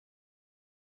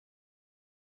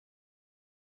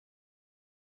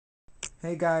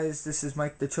Hey guys, this is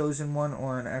Mike the Chosen One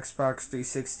on Xbox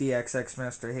 360 XX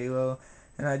Master Halo,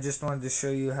 and I just wanted to show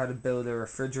you how to build a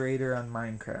refrigerator on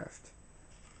Minecraft.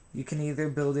 You can either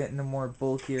build it in a more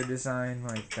bulkier design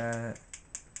like that,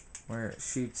 where it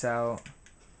shoots out,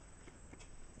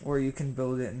 or you can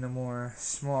build it in a more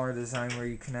smaller design where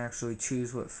you can actually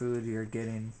choose what food you're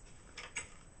getting.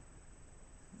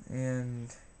 And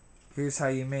here's how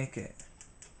you make it.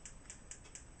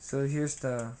 So here's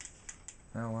the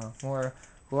more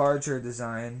larger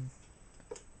design.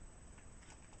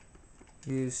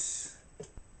 Use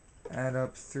add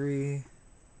up 3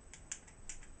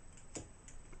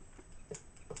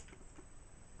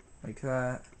 like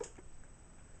that.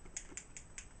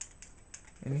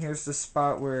 And here's the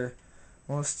spot where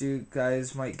most of you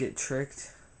guys might get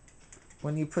tricked.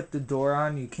 When you put the door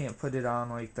on, you can't put it on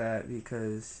like that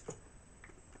because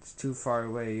it's too far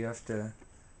away. You have to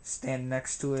stand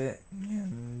next to it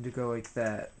and go like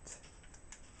that.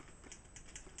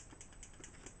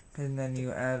 And then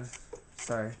you add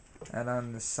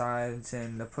on the sides,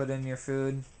 and to put in your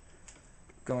food,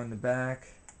 go in the back,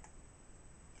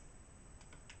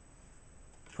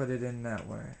 put it in that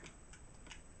way.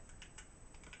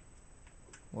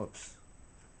 Whoops.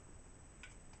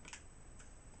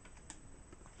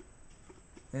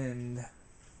 And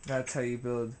that's how you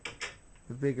build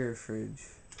the bigger fridge.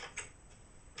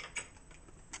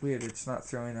 Weird, it's not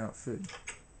throwing out food.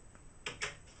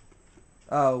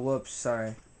 Oh, whoops,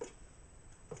 sorry.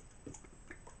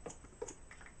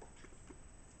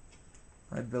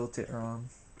 I built it wrong.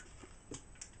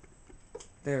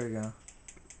 There we go.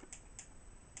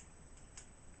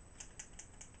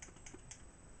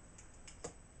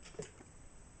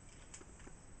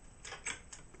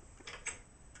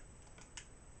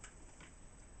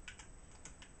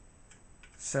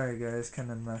 Sorry guys,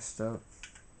 kinda messed up.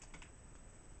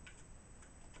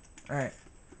 Alright.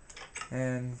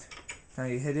 And now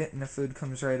you hit it and the food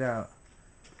comes right out.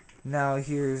 Now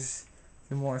here's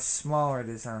the more smaller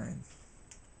design.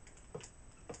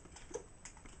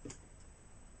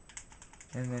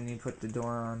 And then you put the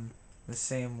door on the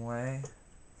same way.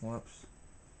 Whoops.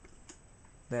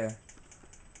 There.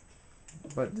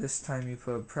 But this time you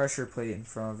put a pressure plate in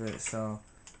front of it, so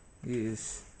you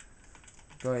just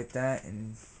go like that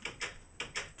and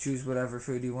choose whatever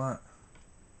food you want.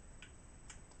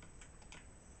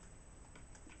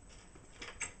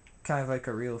 Kind of like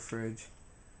a real fridge.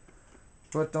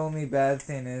 But the only bad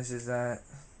thing is that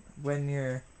when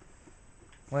you're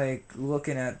like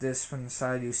looking at this from the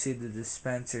side, you see the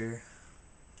dispenser.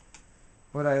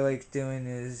 What I like doing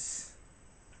is,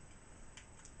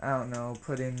 I don't know,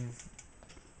 putting,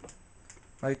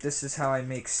 like, this is how I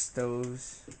make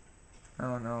stoves. I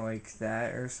don't know, like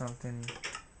that or something.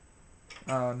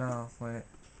 Oh no, wait.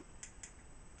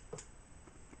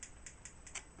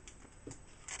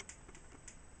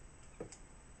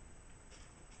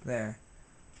 There.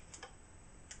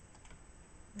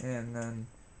 And then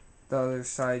the other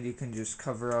side you can just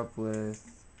cover up with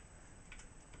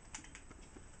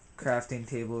crafting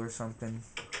table or something.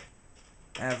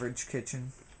 Average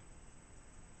kitchen.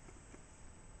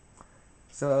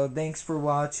 So thanks for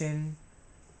watching.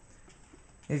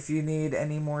 If you need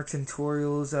any more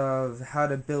tutorials of how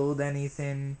to build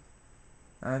anything,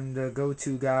 I'm the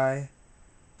go-to guy.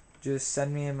 Just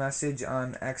send me a message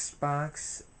on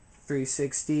Xbox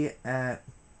 360 at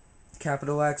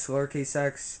capital X, lowercase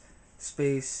x,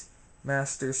 space,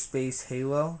 master space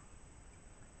Halo.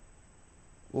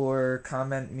 Or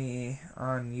comment me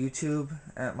on YouTube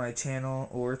at my channel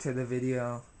or to the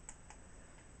video.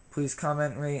 Please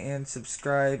comment, rate, and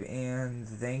subscribe, and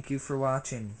thank you for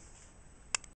watching.